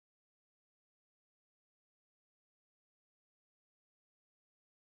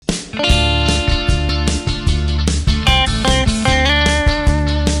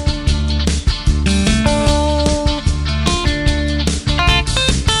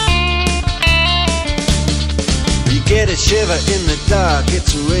get a shiver in the dark.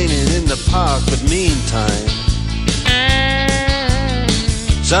 It's raining in the park, but meantime,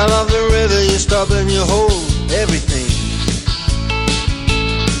 south of the river you stop and you hold everything.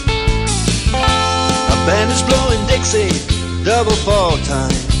 A band is blowing Dixie, double fall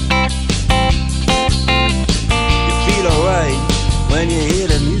time. You feel alright when you hear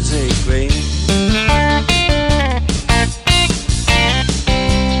the music ring.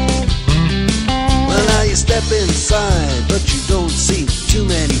 Well, now you step inside, but you don't see too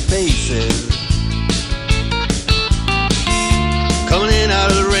many faces. Coming in out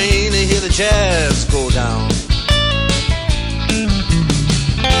of the rain, they hear the jazz go down.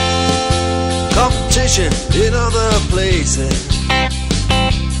 Competition in other places,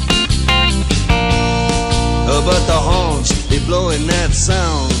 but the horns, they blowing that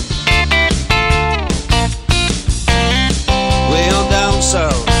sound. Way on down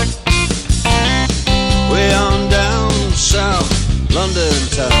south, way on down south, London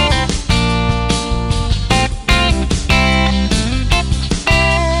town.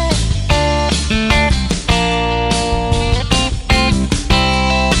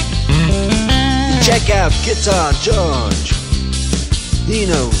 Check out Guitar George, he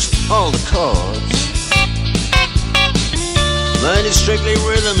knows all the chords. Mine is strictly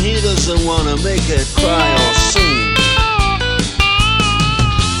rhythm, he doesn't want to make it cry or sing.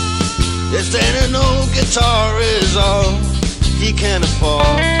 Yes, then an old guitar is all he can afford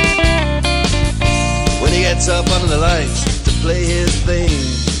when he gets up under the lights to play his thing.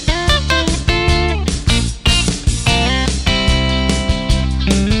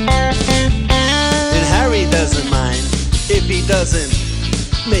 And Harry doesn't mind if he doesn't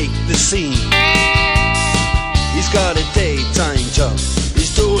make the scene. He's got a daytime job,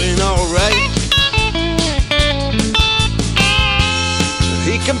 he's doing alright.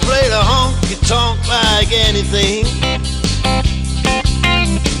 He can play the honky-tonk like anything,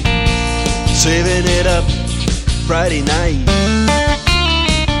 saving it up Friday night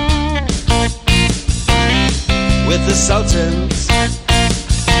with the Sultans,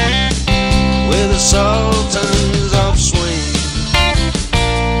 with the Sultans of Swing.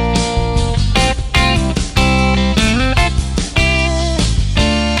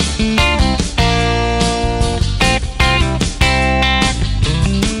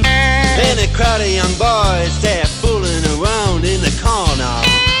 Crowd of young boys, they're fooling around in the corner,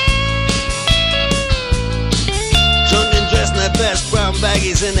 drunk and dressed in their best brown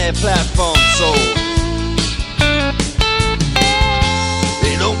baggies in their platform soles.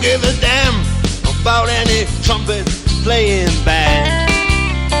 They don't give a damn about any trumpet playing band.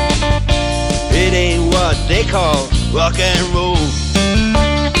 It ain't what they call rock and roll.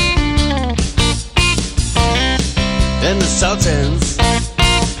 And the Sultans,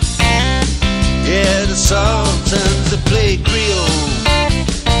 yeah, the Sultans that play Creole.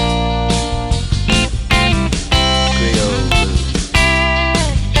 Creole blues.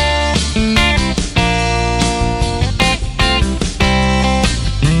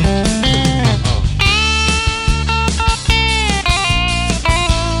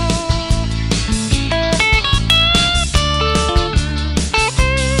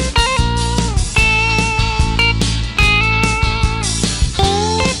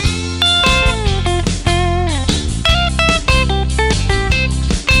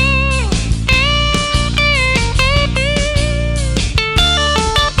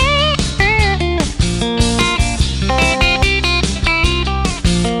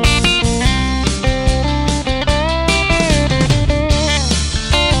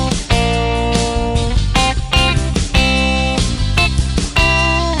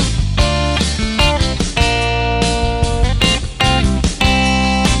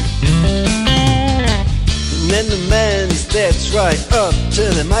 And the man steps right up to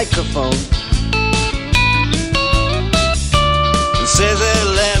the microphone and says at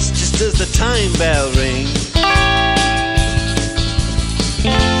last, just as the time bell rings,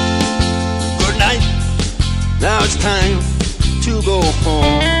 good night, now it's time to go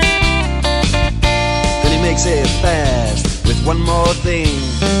home. Then he makes it fast with one more thing.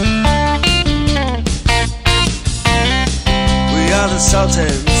 We are the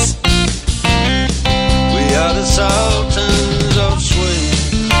Sultans, we are the Sultans